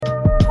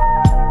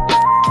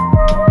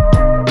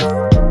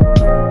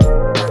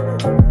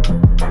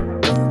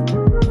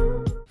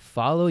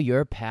Follow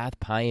Your Path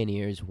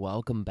Pioneers,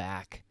 welcome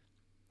back.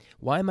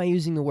 Why am I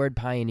using the word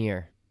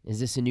pioneer? Is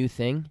this a new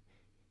thing?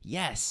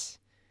 Yes,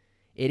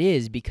 it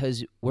is,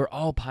 because we're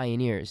all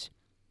pioneers.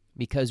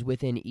 Because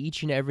within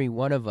each and every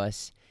one of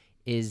us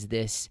is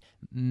this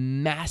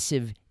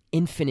massive,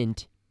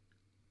 infinite,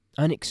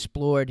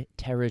 unexplored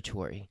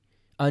territory,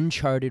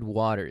 uncharted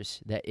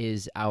waters that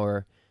is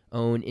our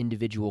own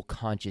individual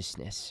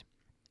consciousness.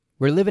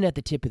 We're living at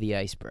the tip of the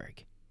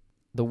iceberg.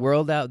 The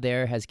world out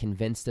there has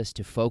convinced us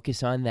to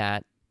focus on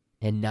that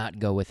and not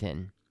go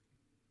within.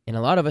 And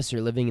a lot of us are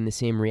living in the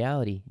same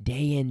reality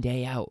day in,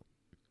 day out,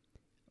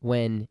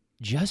 when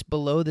just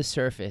below the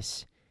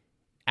surface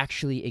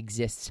actually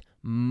exists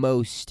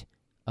most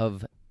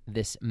of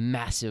this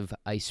massive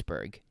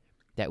iceberg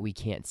that we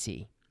can't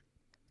see.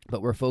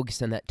 But we're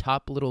focused on that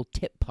top little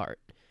tip part.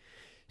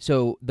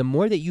 So the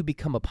more that you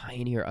become a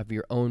pioneer of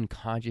your own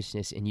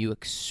consciousness and you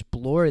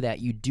explore that,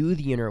 you do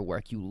the inner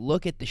work, you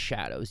look at the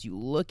shadows, you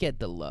look at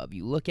the love,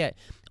 you look at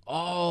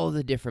all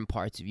the different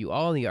parts of you,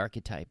 all the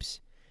archetypes,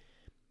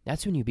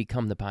 that's when you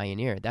become the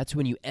pioneer. That's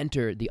when you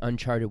enter the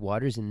uncharted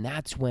waters, and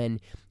that's when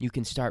you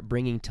can start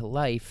bringing to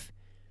life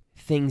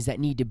things that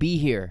need to be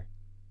here.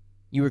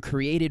 You were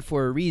created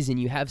for a reason.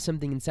 You have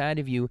something inside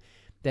of you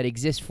that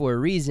exists for a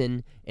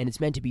reason, and it's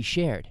meant to be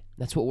shared.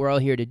 That's what we're all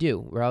here to do.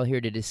 We're all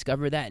here to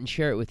discover that and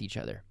share it with each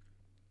other.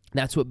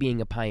 That's what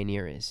being a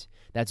pioneer is.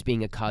 That's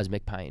being a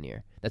cosmic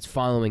pioneer. That's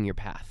following your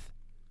path.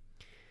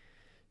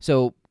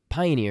 So,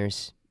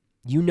 pioneers,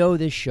 you know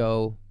this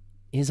show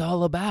is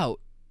all about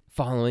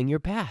following your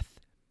path.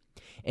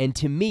 And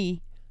to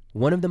me,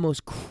 one of the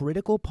most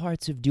critical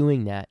parts of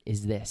doing that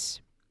is this: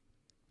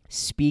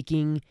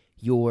 speaking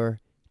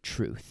your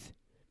truth.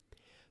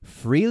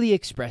 Freely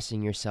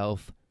expressing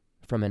yourself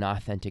from an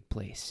authentic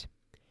place.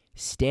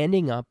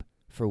 Standing up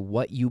for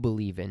what you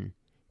believe in.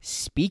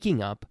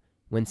 Speaking up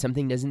when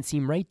something doesn't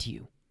seem right to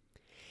you.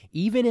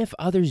 Even if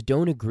others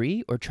don't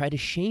agree or try to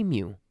shame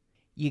you,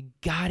 you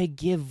gotta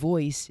give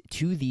voice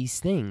to these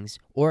things,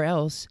 or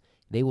else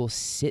they will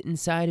sit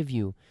inside of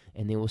you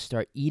and they will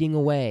start eating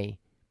away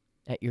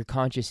at your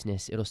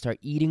consciousness. It'll start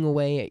eating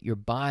away at your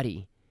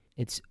body.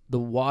 The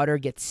water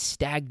gets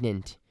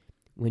stagnant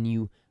when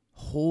you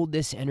hold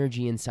this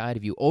energy inside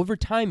of you. Over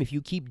time, if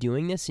you keep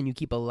doing this and you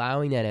keep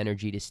allowing that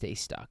energy to stay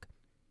stuck,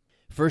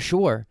 for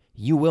sure,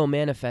 you will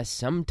manifest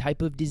some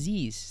type of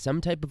disease,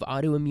 some type of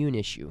autoimmune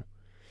issue.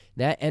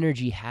 That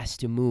energy has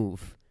to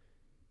move.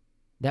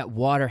 That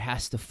water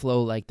has to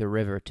flow like the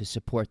river to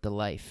support the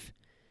life.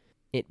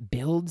 It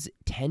builds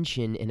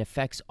tension and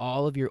affects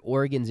all of your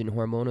organs and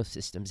hormonal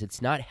systems.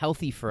 It's not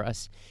healthy for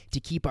us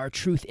to keep our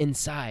truth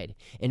inside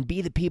and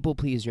be the people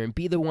pleaser and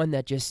be the one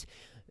that just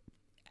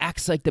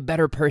acts like the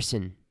better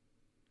person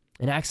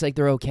and acts like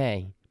they're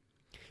okay.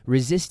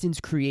 Resistance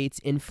creates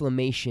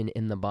inflammation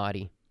in the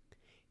body.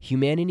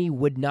 Humanity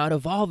would not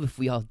evolve if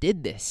we all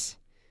did this.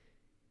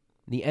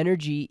 The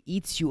energy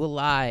eats you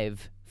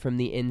alive from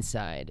the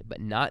inside,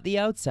 but not the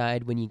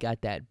outside when you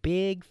got that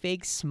big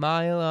fake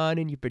smile on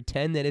and you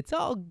pretend that it's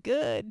all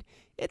good.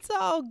 It's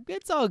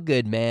all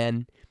good,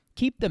 man.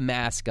 Keep the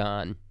mask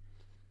on.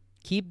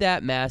 Keep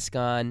that mask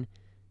on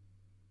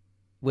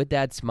with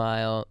that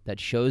smile that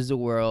shows the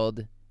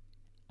world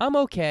I'm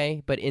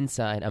okay, but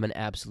inside I'm an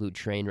absolute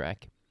train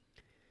wreck.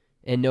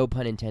 And no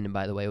pun intended,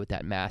 by the way, with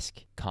that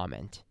mask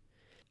comment.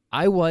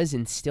 I was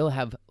and still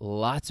have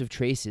lots of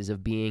traces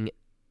of being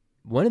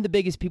one of the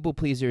biggest people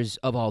pleasers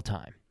of all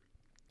time.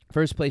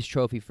 First place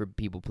trophy for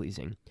people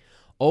pleasing.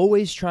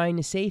 Always trying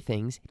to say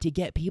things to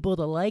get people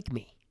to like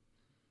me,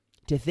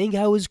 to think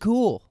I was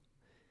cool.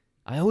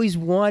 I always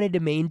wanted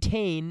to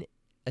maintain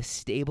a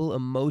stable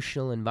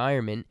emotional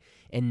environment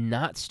and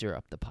not stir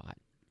up the pot.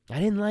 I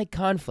didn't like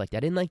conflict. I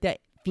didn't like that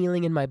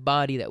feeling in my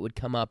body that would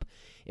come up.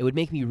 It would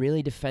make me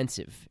really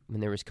defensive when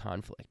there was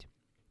conflict.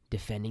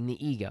 Defending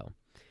the ego.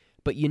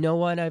 But you know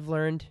what I've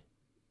learned?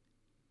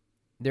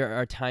 There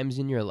are times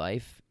in your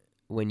life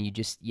when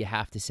you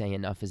have to say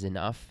enough is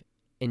enough,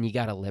 and you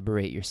got to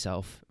liberate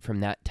yourself from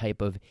that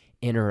type of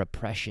inner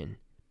oppression.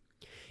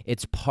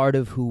 It's part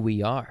of who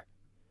we are.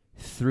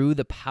 Through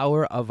the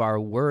power of our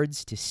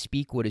words to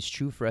speak what is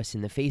true for us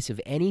in the face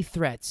of any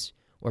threats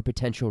or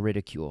potential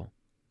ridicule.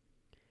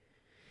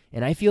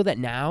 And I feel that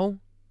now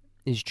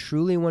is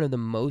truly one of the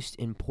most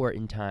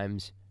important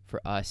times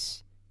for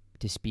us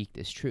to speak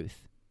this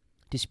truth,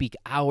 to speak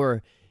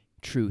our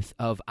truth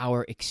of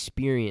our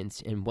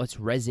experience and what's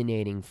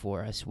resonating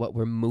for us, what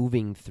we're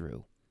moving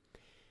through.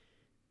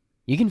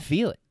 You can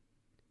feel it.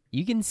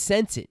 You can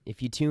sense it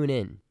if you tune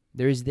in.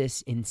 There's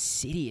this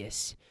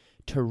insidious,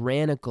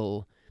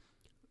 tyrannical,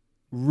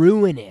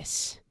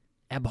 ruinous,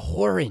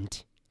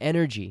 abhorrent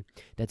energy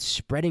that's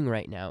spreading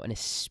right now, and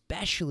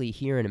especially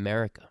here in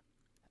America.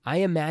 I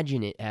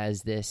imagine it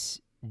as this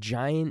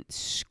giant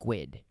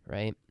squid,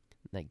 right?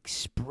 Like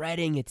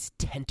spreading its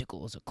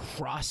tentacles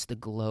across the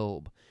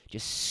globe,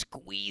 just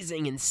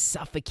squeezing and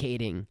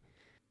suffocating.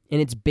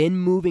 And it's been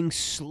moving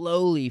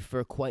slowly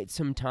for quite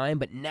some time,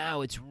 but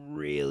now it's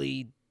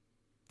really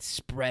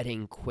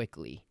spreading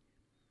quickly.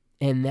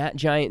 And that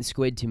giant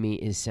squid to me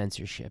is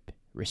censorship.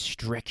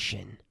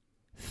 restriction,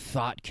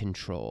 thought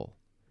control.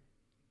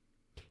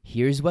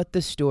 Here's what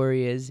the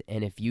story is,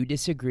 and if you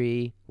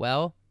disagree,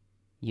 well,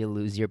 you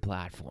lose your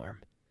platform.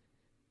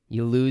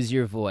 You lose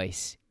your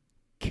voice.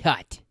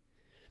 Cut.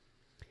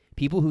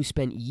 People who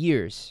spent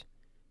years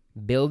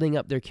building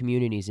up their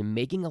communities and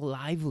making a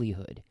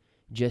livelihood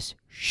just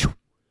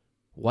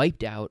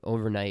wiped out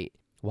overnight.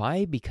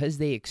 Why? Because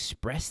they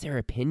expressed their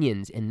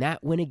opinions, and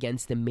that went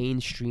against the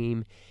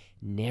mainstream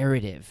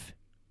narrative.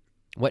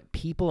 What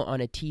people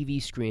on a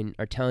TV screen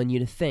are telling you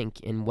to think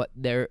and what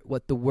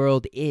the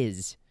world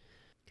is.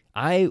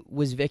 I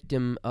was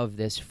victim of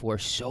this for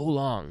so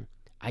long.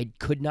 I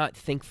could not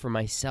think for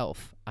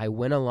myself. I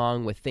went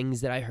along with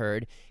things that I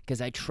heard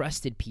because I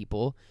trusted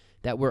people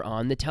that were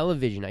on the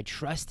television. I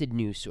trusted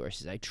news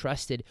sources. I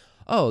trusted,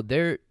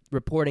 they're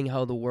reporting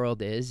how the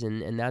world is,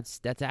 and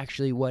that's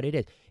actually what it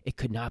is. It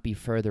could not be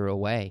further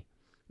away.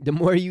 The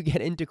more you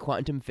get into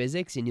quantum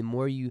physics and the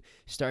more you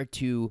start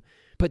to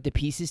put the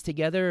pieces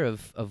together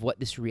of what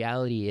this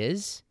reality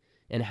is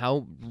and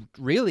how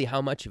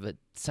much of a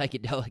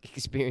psychedelic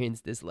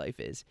experience this life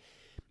is,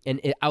 and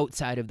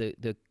outside of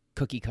the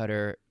cookie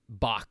cutter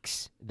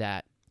box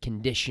that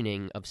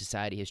conditioning of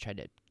society has tried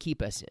to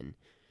keep us in.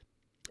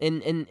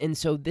 And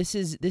so this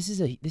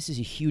is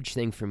a huge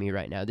thing for me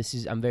right now.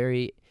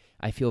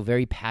 I feel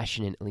very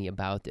passionately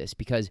about this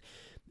because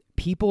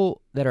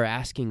people that are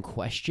asking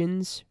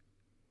questions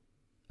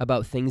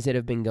about things that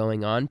have been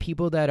going on,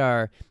 people that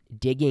are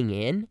digging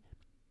in,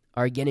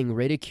 are getting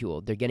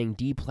ridiculed. They're getting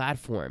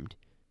deplatformed.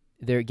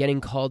 They're getting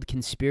called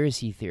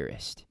conspiracy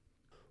theorist.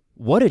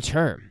 What a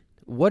term.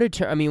 What a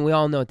term. I mean, we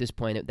all know at this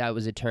point that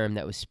was a term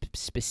that was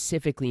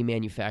specifically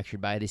manufactured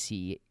by the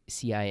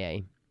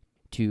CIA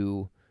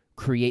to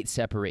create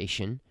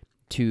separation,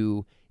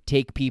 to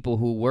take people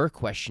who were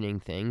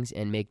questioning things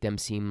and make them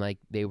seem like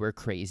they were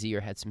crazy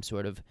or had some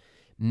sort of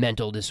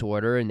mental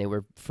disorder, and they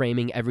were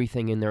framing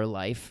everything in their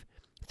life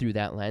through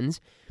that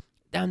lens.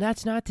 Now,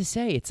 that's not to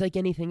say it's like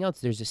anything else.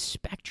 There's a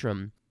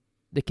spectrum.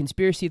 The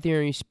conspiracy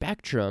theory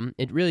spectrum,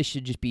 it really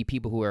should just be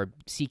people who are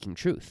seeking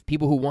truth,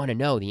 people who want to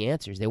know the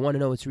answers. They want to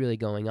know what's really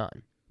going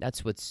on.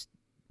 That's what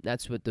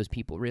those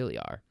people really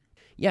are.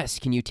 Yes,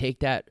 can you take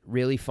that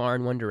really far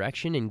in one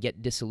direction and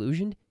get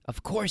disillusioned?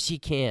 Of course you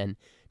can,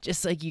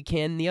 just like you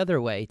can the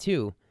other way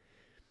too.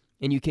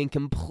 And you can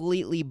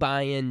completely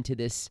buy into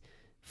this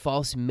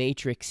false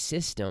matrix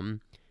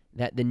system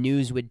that the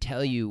news would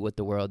tell you what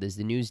the world is.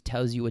 The news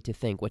tells you what to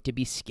think, what to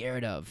be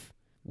scared of,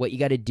 what you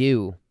got to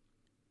do.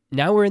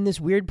 Now we're in this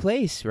weird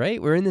place,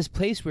 right? We're in this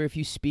place where if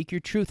you speak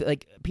your truth,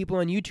 like people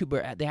on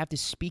YouTube, they have to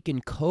speak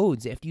in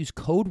codes. They have to use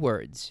code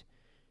words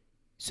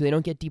so they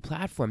don't get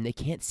deplatformed. They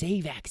can't say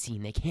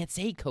vaccine. They can't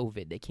say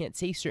COVID. They can't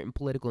say certain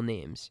political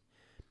names,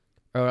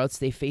 or else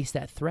they face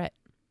that threat.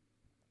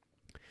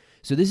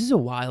 So this is a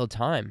wild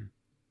time,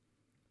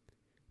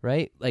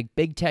 right? Like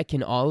big tech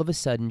can all of a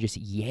sudden just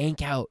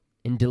yank out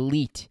and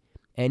delete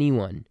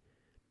anyone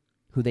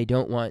who they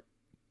don't want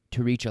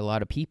to reach a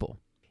lot of people.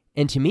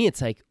 And to me,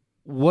 it's like,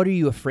 what are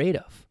you afraid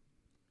of?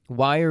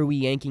 Why are we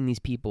yanking these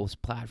people's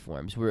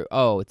platforms?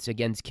 It's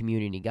against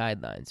community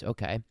guidelines.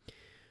 Okay.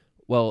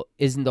 Well,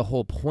 isn't the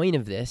whole point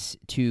of this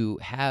to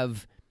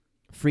have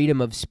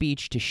freedom of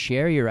speech, to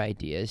share your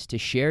ideas, to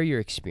share your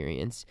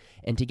experience,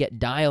 and to get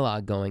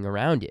dialogue going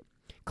around it?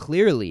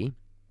 Clearly,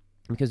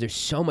 because there's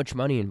so much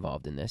money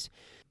involved in this,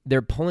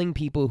 they're pulling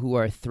people who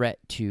are a threat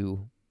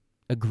to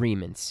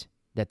agreements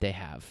that they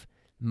have.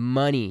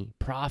 Money,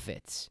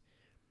 profits.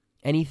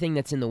 Anything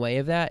that's in the way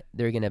of that,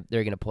 they're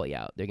gonna pull you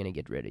out. They're gonna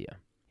get rid of you.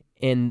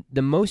 And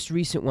the most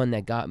recent one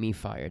that got me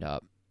fired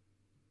up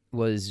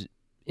was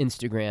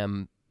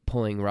Instagram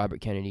pulling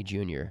Robert Kennedy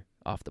Jr.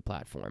 off the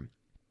platform.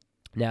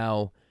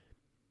 Now,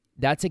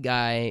 that's a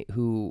guy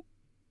who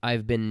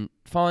I've been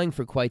following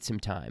for quite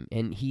some time,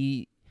 and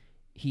he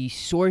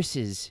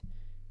sources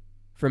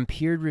from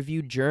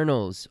peer-reviewed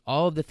journals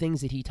all of the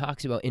things that he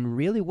talks about, and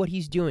really what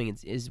he's doing.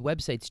 His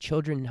website's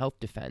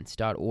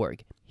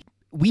childrenhealthdefense.org.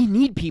 We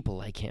need people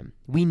like him.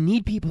 We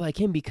need people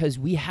like him because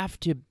we have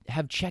to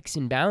have checks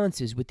and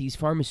balances with these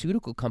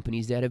pharmaceutical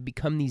companies that have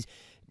become these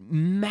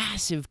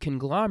massive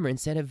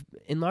conglomerates that have,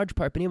 in large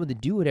part, been able to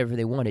do whatever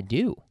they want to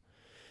do.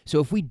 So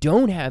if we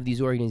don't have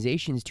these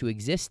organizations to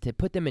exist to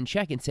put them in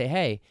check and say,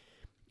 hey,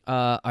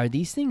 are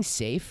these things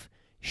safe?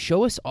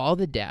 Show us all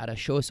the data.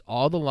 Show us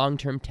all the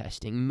long-term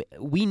testing.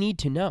 We need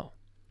to know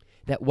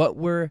that what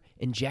we're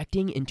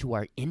injecting into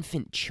our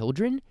infant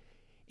children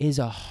is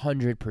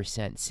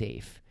 100%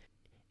 safe.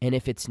 And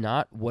if it's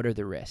not, what are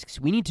the risks?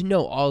 We need to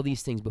know all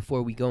these things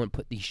before we go and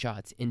put these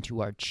shots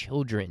into our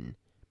children.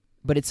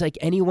 But it's like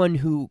anyone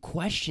who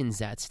questions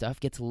that stuff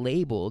gets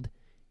labeled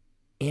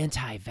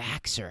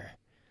anti-vaxxer.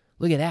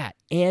 Look at that,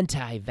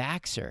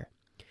 anti-vaxxer.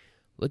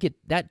 Look at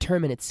that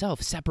term in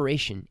itself,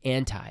 separation,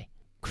 anti.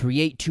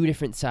 Create two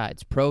different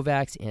sides,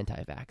 pro-vax,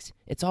 anti-vax.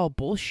 It's all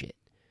bullshit.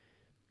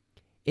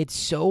 It's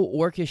so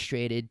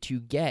orchestrated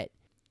to get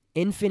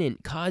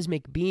infinite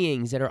cosmic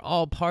beings that are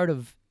all part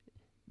of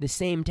the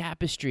same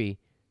tapestry,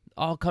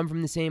 all come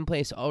from the same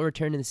place, all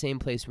return to the same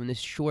place when this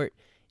short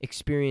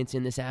experience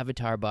in this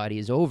avatar body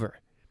is over.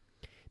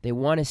 They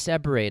want to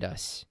separate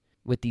us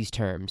with these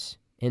terms.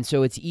 And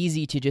so it's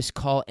easy to just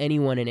call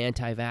anyone an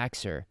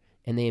anti-vaxxer,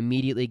 and they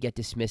immediately get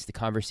dismissed. The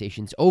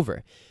conversation's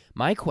over.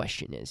 My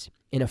question is,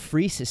 in a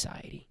free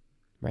society,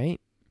 right,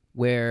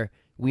 where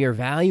we are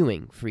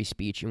valuing free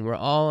speech and we're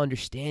all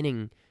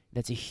understanding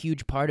that's a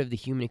huge part of the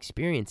human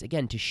experience,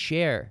 again, to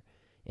share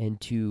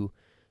and to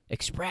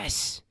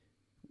express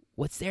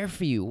what's there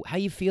for you, how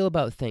you feel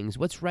about things,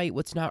 what's right,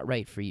 what's not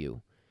right for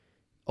you.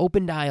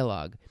 Open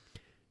dialogue.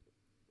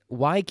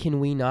 Why can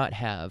we not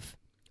have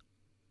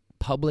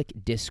public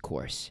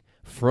discourse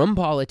from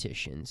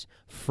politicians,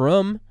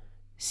 from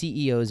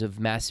CEOs of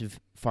massive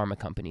pharma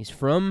companies,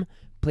 from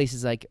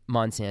places like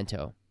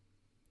Monsanto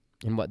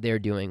and what they're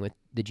doing with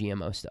the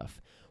GMO stuff?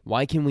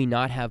 Why can we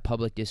not have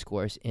public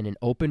discourse in an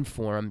open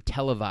forum,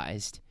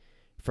 televised,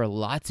 for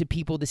lots of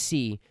people to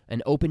see,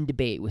 an open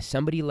debate with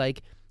somebody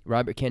like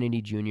Robert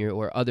Kennedy Jr.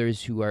 or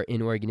others who are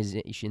in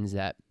organizations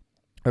that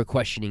are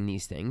questioning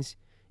these things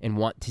and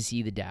want to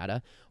see the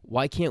data?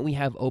 Why can't we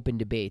have open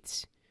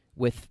debates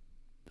with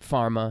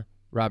pharma,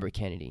 Robert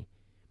Kennedy,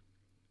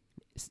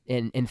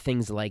 and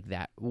things like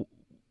that?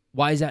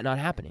 Why is that not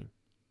happening?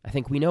 I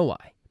think we know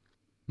why.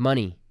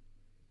 Money.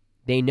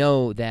 They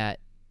know that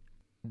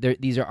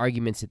these are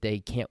arguments that they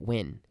can't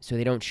win, so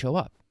they don't show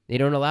up. They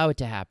don't allow it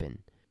to happen.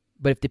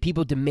 But if the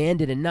people demand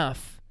it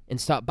enough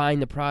and stop buying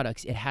the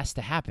products, it has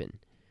to happen.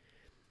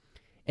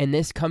 And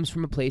this comes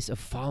from a place of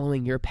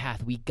following your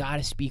path. We got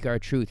to speak our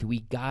truth.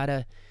 We got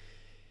to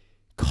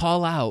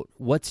call out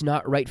what's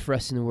not right for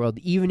us in the world,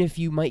 even if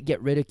you might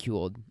get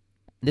ridiculed.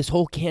 This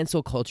whole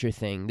cancel culture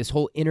thing, this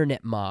whole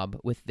internet mob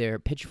with their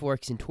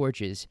pitchforks and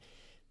torches,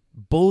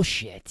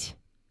 bullshit.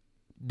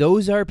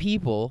 Those are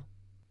people.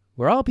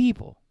 We're all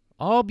people.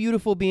 All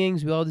beautiful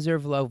beings. We all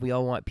deserve love. We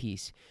all want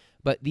peace.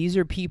 But these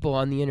are people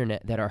on the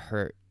internet that are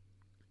hurt.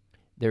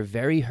 They're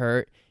very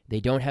hurt. They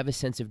don't have a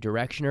sense of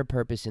direction or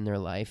purpose in their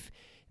life.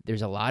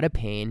 There's a lot of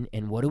pain.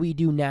 And what do we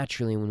do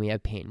naturally when we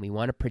have pain? We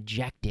want to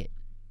project it.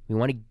 We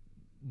want to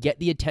get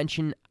the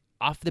attention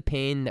off the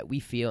pain that we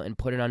feel and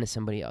put it onto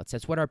somebody else.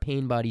 That's what our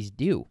pain bodies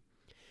do.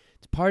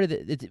 It's part of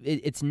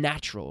it's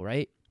natural,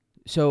 right?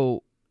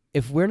 So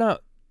if we're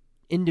not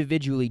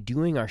individually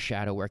doing our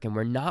shadow work and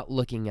we're not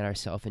looking at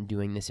ourselves and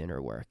doing this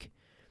inner work,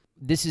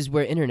 this is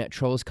where internet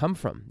trolls come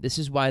from. This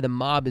is why the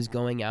mob is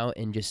going out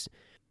and just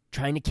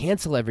trying to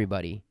cancel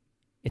everybody.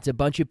 It's a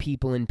bunch of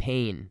people in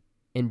pain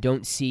and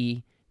don't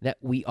see that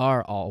we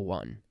are all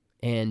one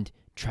and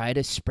try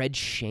to spread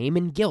shame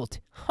and guilt.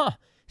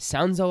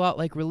 Sounds a lot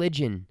like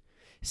religion.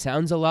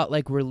 Sounds a lot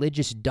like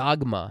religious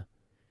dogma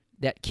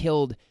that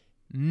killed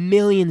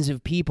millions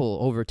of people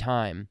over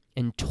time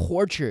and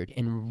tortured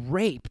and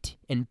raped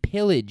and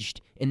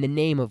pillaged in the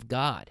name of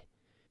God.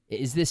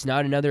 Is this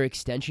not another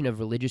extension of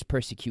religious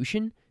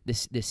persecution?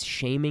 This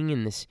shaming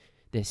and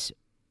this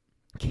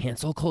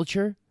cancel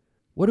culture?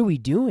 What are we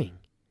doing?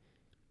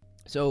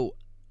 So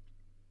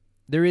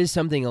there is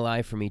something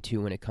alive for me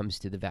too when it comes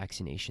to the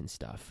vaccination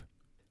stuff.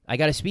 I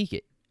got to speak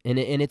it. And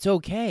it's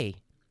okay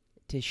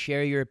to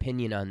share your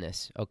opinion on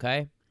this,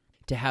 okay?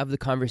 To have the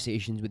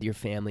conversations with your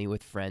family,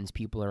 with friends,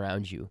 people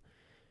around you.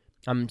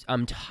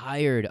 I'm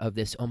tired of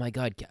this. Oh my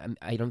God,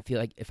 I don't feel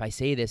like if I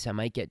say this,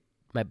 my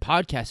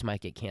podcast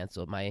might get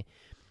canceled. My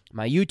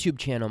YouTube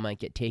channel might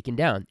get taken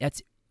down.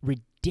 That's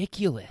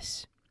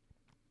ridiculous.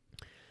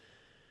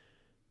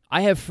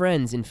 I have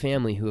friends and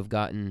family who have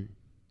gotten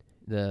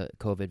the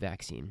COVID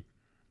vaccine.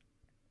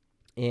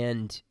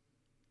 And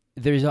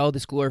there's all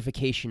this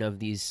glorification of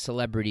these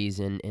celebrities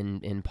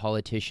and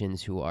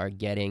politicians who are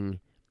getting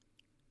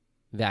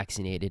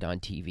vaccinated on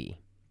TV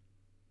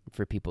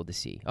for people to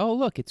see. Oh,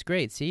 look, it's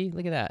great. See,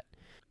 look at that.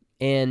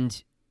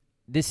 And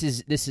this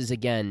is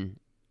again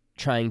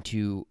trying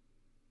to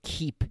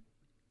keep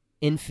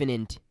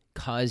infinite,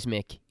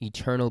 cosmic,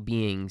 eternal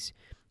beings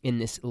in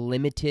this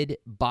limited,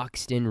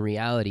 boxed-in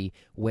reality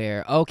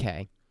where,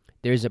 okay,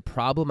 there's a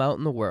problem out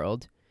in the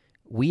world.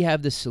 We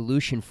have the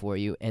solution for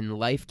you, and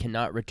life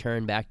cannot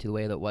return back to the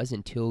way that it was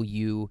until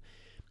you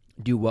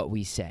do what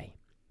we say.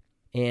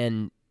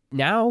 And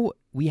now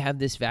we have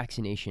this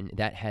vaccination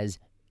that has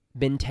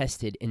been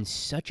tested in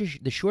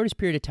the shortest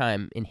period of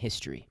time in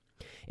history.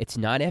 It's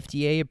not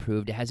FDA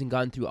approved. It hasn't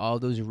gone through all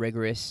those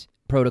rigorous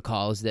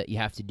protocols that you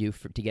have to do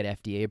to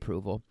get FDA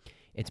approval.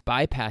 It's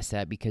bypassed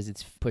that because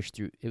it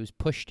was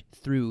pushed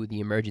through the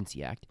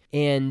Emergency Act.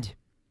 And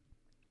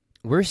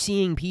we're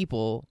seeing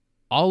people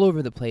all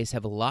over the place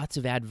have lots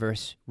of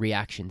adverse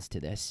reactions to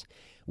this.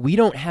 We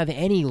don't have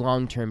any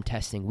long-term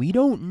testing. We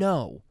don't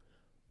know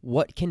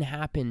what can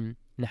happen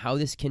and how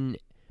this can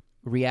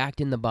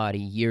react in the body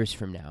years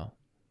from now.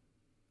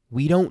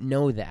 We don't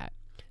know that.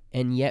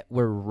 And yet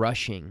we're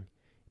rushing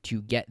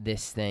to get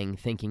this thing,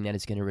 thinking that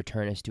it's going to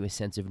return us to a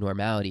sense of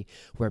normality.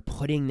 We're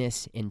putting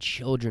this in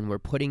children. We're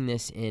putting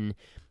this in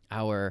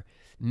our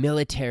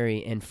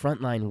military and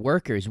frontline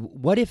workers.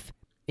 What if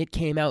it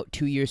came out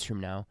 2 years from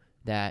now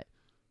that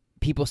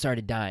people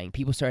started dying,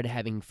 people started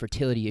having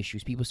fertility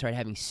issues, people started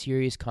having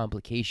serious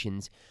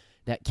complications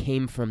that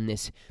came from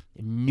this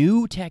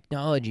new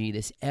technology,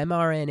 this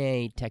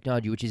mRNA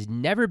technology, which has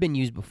never been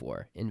used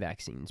before in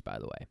vaccines, by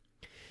the way.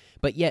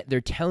 But yet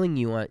they're telling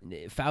you,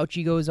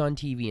 Fauci goes on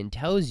TV and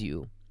tells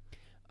you,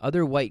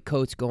 other white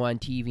coats go on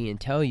TV and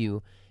tell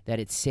you that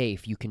it's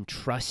safe, you can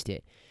trust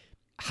it.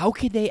 How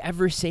could they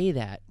ever say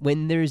that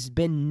when there's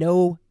been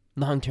no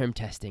long-term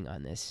testing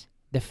on this?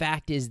 The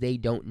fact is they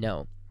don't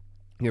know.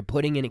 You're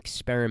putting an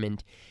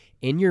experiment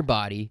in your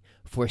body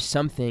for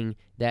something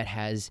that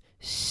has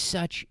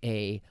such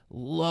a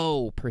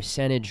low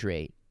percentage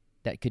rate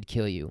that could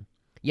kill you.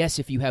 Yes,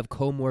 if you have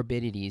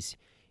comorbidities,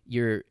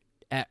 you're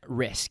at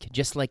risk,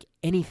 just like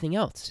anything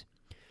else.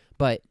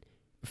 But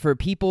for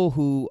people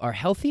who are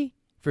healthy,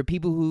 for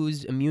people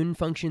whose immune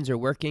functions are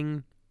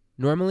working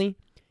normally,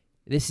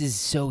 this is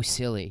so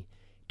silly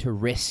to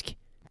risk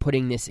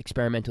putting this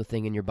experimental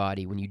thing in your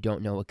body when you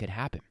don't know what could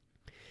happen.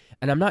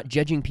 And I'm not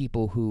judging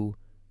people who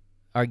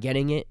are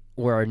getting it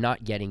or are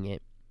not getting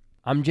it.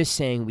 I'm just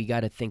saying we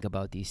got to think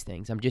about these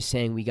things. I'm just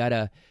saying we got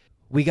to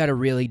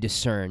really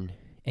discern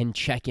and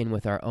check in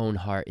with our own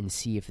heart and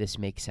see if this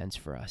makes sense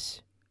for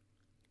us.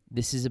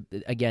 This is,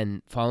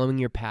 again, following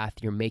your path.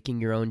 You're making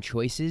your own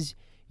choices.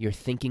 You're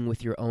thinking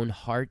with your own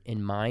heart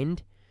and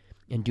mind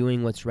and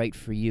doing what's right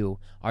for you.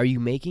 Are you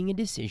making a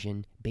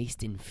decision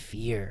based in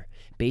fear,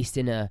 based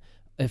in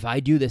if I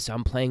do this,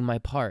 I'm playing my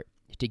part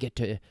to get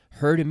to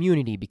herd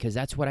immunity because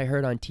that's what I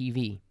heard on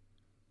TV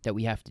that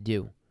we have to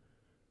do?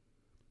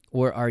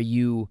 Or are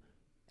you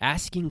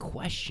asking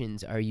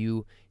questions? Are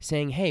you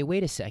saying, hey,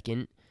 wait a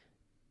second,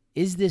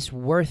 is this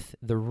worth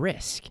the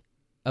risk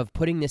of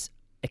putting this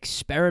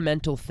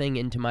experimental thing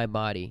into my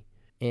body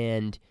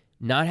and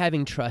not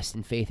having trust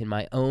and faith in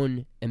my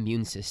own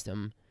immune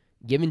system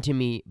given to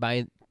me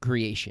by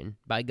creation,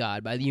 by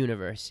God, by the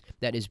universe,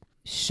 that is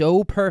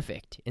so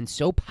perfect and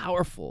so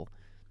powerful,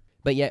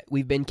 but yet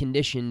we've been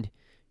conditioned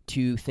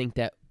to think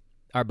that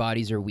our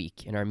bodies are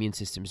weak and our immune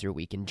systems are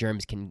weak and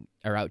germs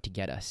are out to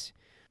get us.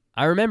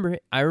 I remember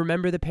it. I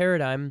remember the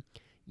paradigm.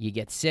 You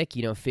get sick,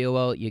 you don't feel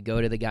well, you go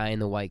to the guy in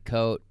the white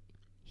coat,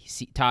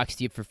 he talks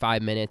to you for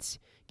 5 minutes,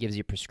 gives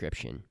you a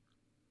prescription.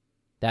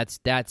 That's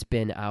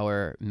been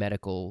our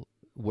medical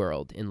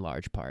world in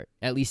large part,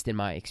 at least in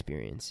my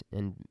experience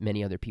and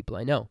many other people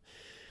I know.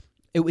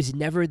 It was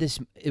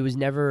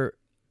never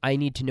I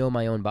need to know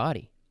my own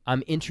body.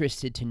 I'm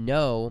interested to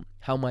know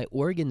how my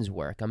organs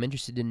work. I'm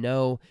interested to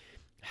know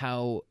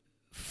how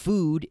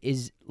food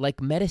is like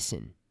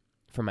medicine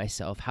for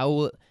myself.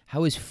 How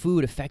is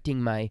food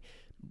affecting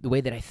the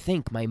way that I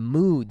think, my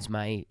moods,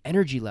 my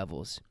energy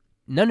levels?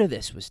 None of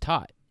this was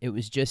taught. It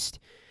was just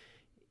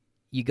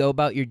you go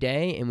about your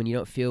day, and when you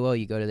don't feel well,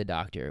 you go to the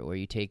doctor or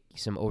you take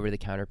some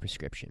over-the-counter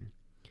prescription.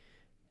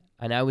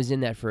 And I was in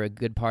that for a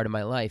good part of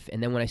my life.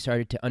 And then when I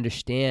started to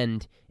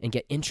understand and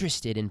get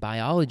interested in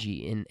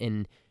biology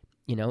and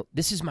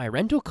this is my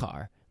rental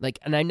car.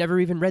 And I never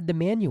even read the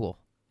manual.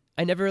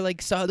 I never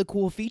saw the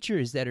cool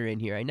features that are in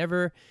here. I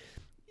never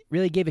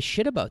really gave a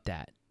shit about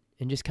that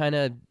and just kind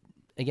of,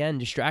 again,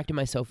 distracted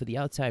myself with the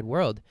outside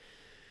world.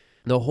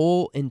 The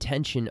whole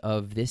intention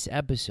of this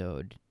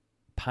episode,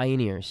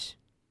 pioneers,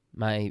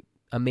 my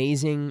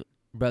amazing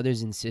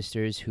brothers and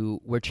sisters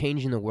who were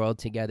changing the world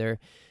together.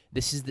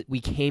 We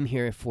came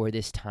here for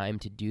this time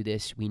to do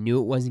this. We knew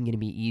it wasn't going to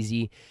be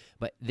easy,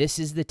 but this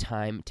is the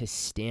time to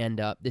stand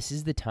up. This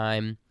is the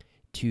time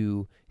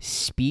to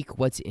speak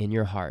what's in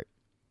your heart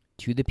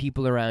to the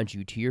people around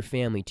you, to your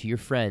family, to your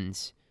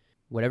friends,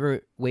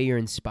 whatever way you're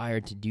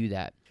inspired to do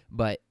that.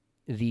 But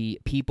the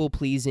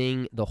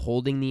people-pleasing, the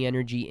holding the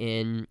energy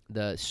in,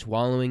 the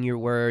swallowing your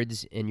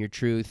words and your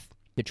truth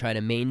to try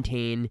to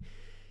maintain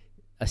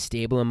a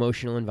stable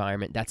emotional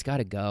environment, that's got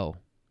to go.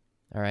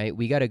 All right,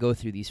 we got to go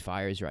through these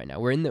fires right now.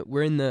 We're in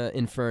the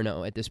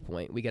inferno at this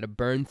point. We got to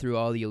burn through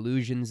all the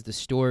illusions, the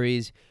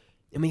stories,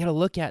 and we got to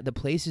look at the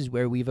places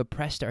where we've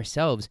oppressed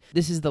ourselves.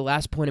 This is the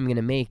last point I'm going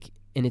to make,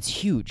 and it's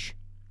huge.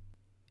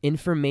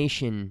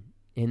 Information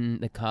in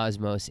the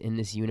cosmos, in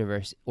this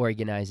universe,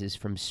 organizes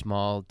from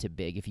small to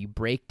big. If you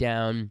break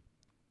down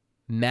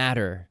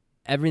matter,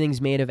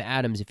 everything's made of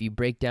atoms. If you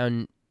break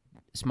down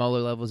smaller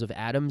levels of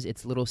atoms,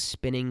 it's little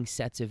spinning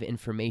sets of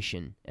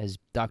information, as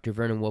Dr.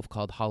 Vernon Wolf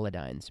called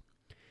holodynes.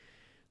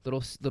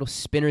 Little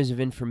spinners of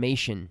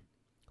information,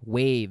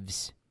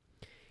 waves,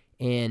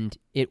 and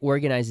it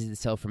organizes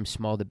itself from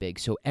small to big.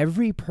 So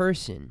every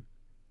person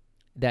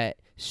that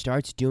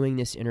starts doing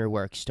this inner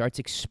work, starts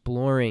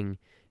exploring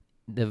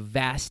the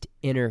vast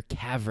inner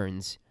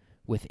caverns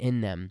within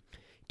them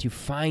to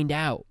find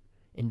out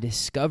and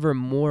discover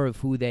more of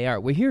who they are.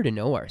 We're here to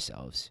know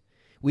ourselves.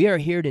 We are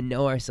here to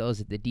know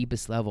ourselves at the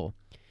deepest level,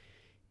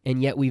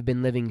 and yet we've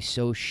been living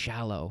so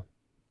shallow,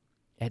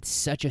 at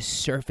such a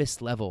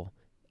surface level.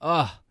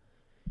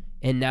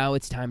 And now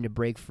it's time to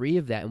break free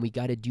of that, and we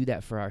got to do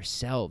that for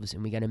ourselves,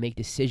 and we got to make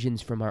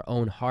decisions from our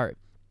own heart.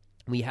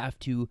 We have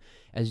to,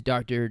 as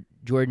Dr.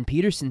 Jordan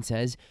Peterson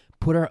says,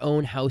 put our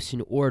own house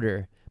in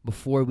order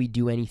before we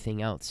do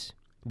anything else,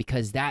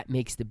 because that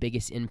makes the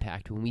biggest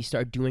impact. When we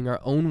start doing our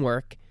own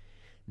work,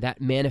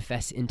 that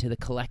manifests into the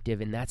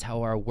collective, and that's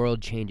how our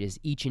world changes.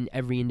 Each and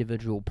every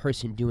individual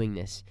person doing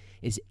this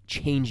is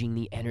changing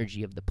the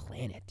energy of the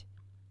planet.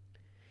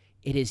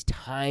 It is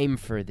time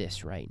for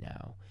this right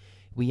now.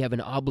 We have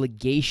an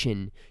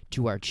obligation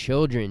to our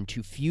children,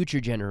 to future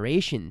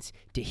generations,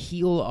 to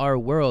heal our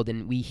world,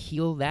 and we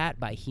heal that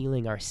by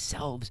healing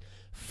ourselves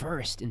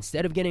first.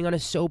 Instead of getting on a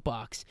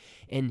soapbox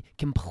and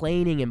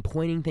complaining and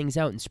pointing things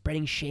out and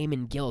spreading shame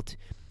and guilt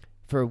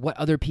for what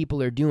other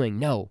people are doing,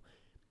 no.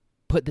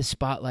 Put the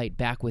spotlight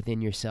back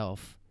within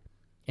yourself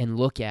and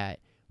look at,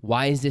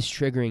 why is this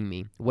triggering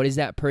me? What is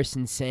that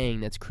person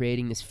saying that's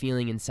creating this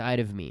feeling inside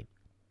of me?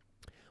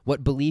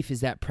 What belief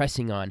is that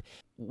pressing on?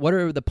 What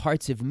are the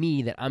parts of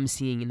me that I'm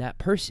seeing in that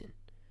person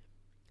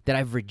that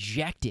I've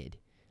rejected?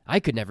 I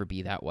could never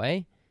be that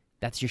way.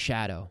 That's your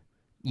shadow.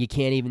 You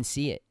can't even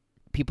see it.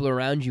 People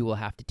around you will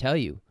have to tell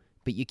you,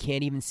 but you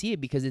can't even see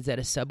it because it's at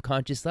a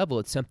subconscious level.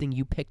 It's something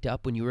you picked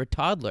up when you were a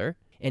toddler,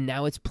 and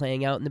now it's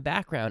playing out in the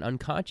background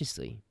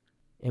unconsciously.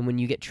 And when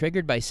you get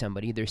triggered by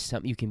somebody,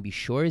 you can be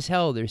sure as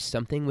hell there's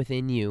something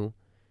within you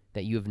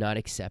that you have not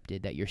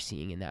accepted that you're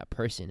seeing in that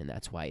person, and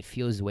that's why it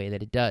feels the way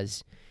that it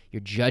does. You're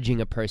judging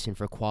a person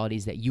for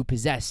qualities that you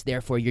possess,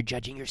 therefore you're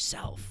judging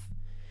yourself.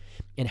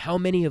 And how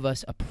many of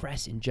us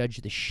oppress and judge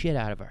the shit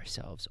out of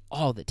ourselves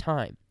all the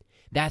time?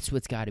 That's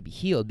what's got to be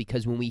healed,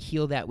 because when we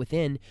heal that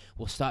within,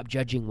 we'll stop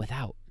judging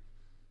without.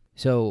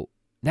 So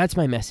that's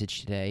my message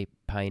today,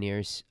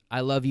 pioneers.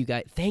 I love you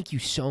guys. Thank you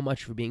so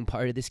much for being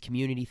part of this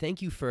community.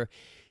 Thank you for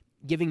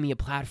giving me a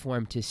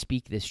platform to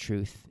speak this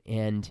truth.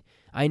 And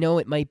I know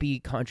it might be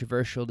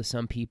controversial to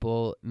some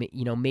people.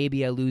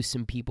 Maybe I lose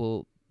some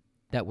people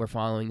that were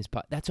following this.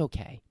 That's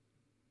okay.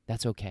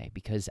 That's okay,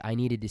 because I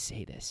needed to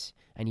say this.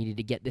 I needed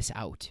to get this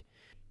out.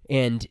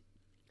 And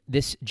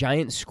this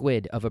giant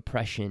squid of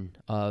oppression,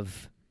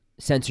 of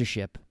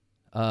censorship,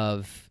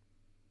 of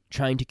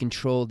trying to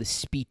control the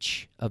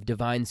speech of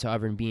divine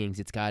sovereign beings,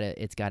 it's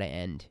gotta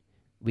end.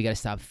 We gotta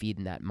stop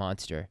feeding that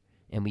monster.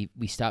 And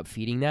we stop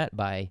feeding that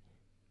by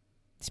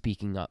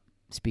speaking up,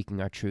 speaking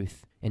our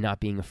truth, and not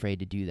being afraid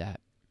to do that.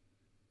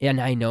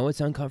 And I know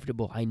it's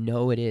uncomfortable. I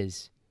know it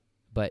is.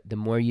 But the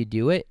more you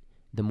do it,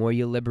 the more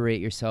you liberate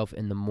yourself,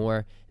 and the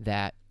more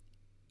that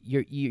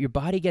your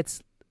body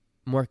gets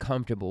more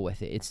comfortable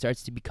with it. It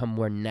starts to become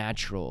more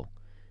natural.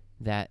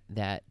 That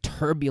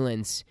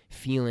turbulence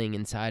feeling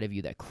inside of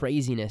you, that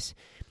craziness,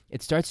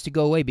 it starts to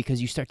go away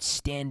because you start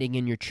standing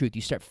in your truth.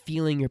 You start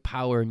feeling your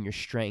power and your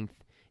strength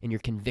and your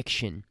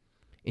conviction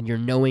and your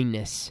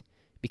knowingness,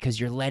 because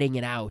you're letting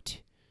it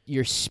out.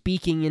 You're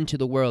speaking into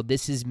the world.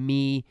 This is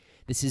me.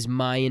 This is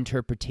my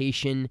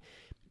interpretation.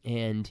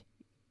 And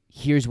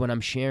here's what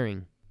I'm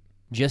sharing.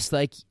 Just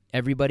like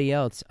everybody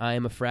else, I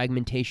am a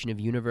fragmentation of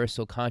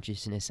universal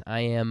consciousness. I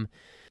am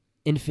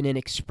infinite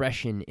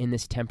expression in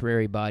this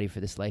temporary body for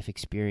this life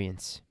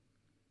experience.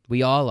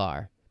 We all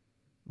are.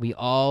 We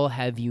all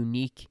have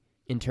unique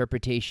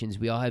interpretations.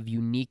 We all have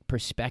unique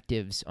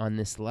perspectives on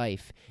this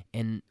life.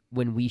 And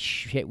when we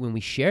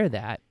share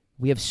that,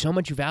 we have so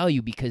much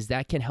value, because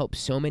that can help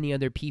so many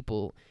other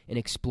people in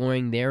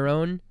exploring their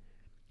own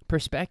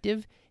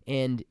perspective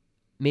and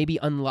maybe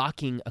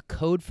unlocking a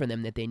code for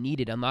them that they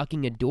needed,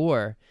 unlocking a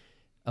door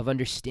of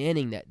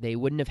understanding that they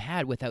wouldn't have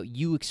had without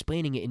you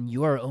explaining it in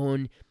your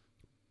own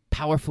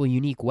powerful,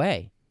 unique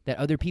way that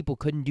other people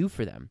couldn't do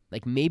for them.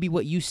 Like maybe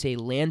what you say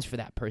lands for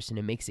that person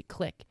and makes it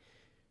click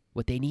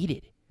what they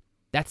needed.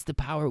 That's the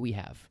power we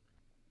have.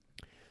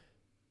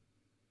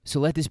 So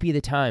let this be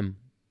the time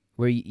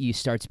where you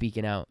start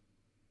speaking out,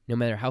 no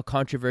matter how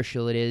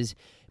controversial it is.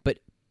 But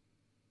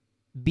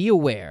be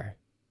aware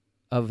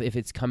of if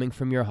it's coming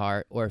from your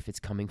heart or if it's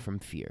coming from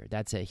fear.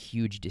 That's a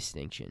huge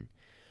distinction.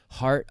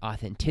 Heart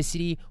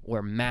authenticity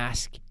or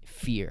mask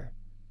fear.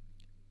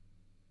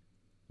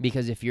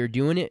 Because if you're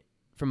doing it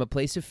from a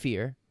place of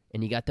fear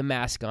and you got the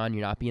mask on,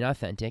 you're not being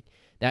authentic,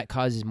 that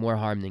causes more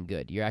harm than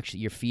good.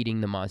 You're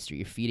feeding the monster.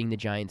 You're feeding the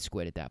giant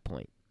squid at that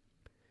point.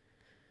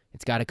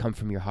 It's got to come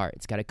from your heart.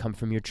 It's got to come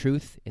from your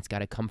truth. It's got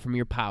to come from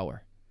your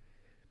power.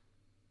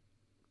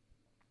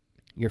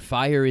 Your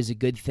fire is a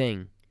good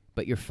thing,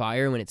 but your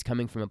fire, when it's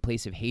coming from a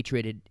place of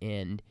hatred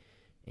and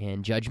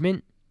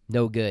judgment,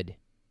 no good.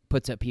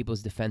 Puts up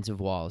people's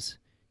defensive walls,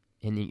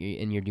 and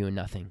you're doing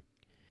nothing.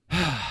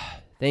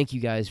 Thank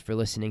you guys for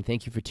listening.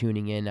 Thank you for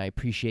tuning in. I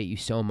appreciate you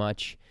so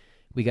much.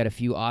 We got a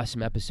few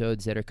awesome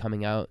episodes that are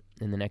coming out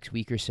in the next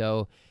week or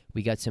so.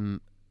 We got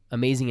some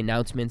amazing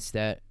announcements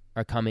that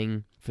are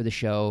coming for the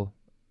show,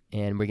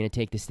 and we're going to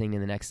take this thing to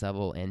the next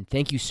level. And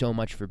thank you so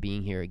much for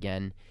being here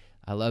again.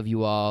 I love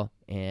you all,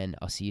 and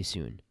I'll see you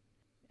soon.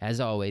 As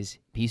always,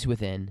 peace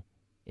within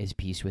is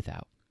peace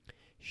without.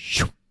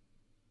 Shoo!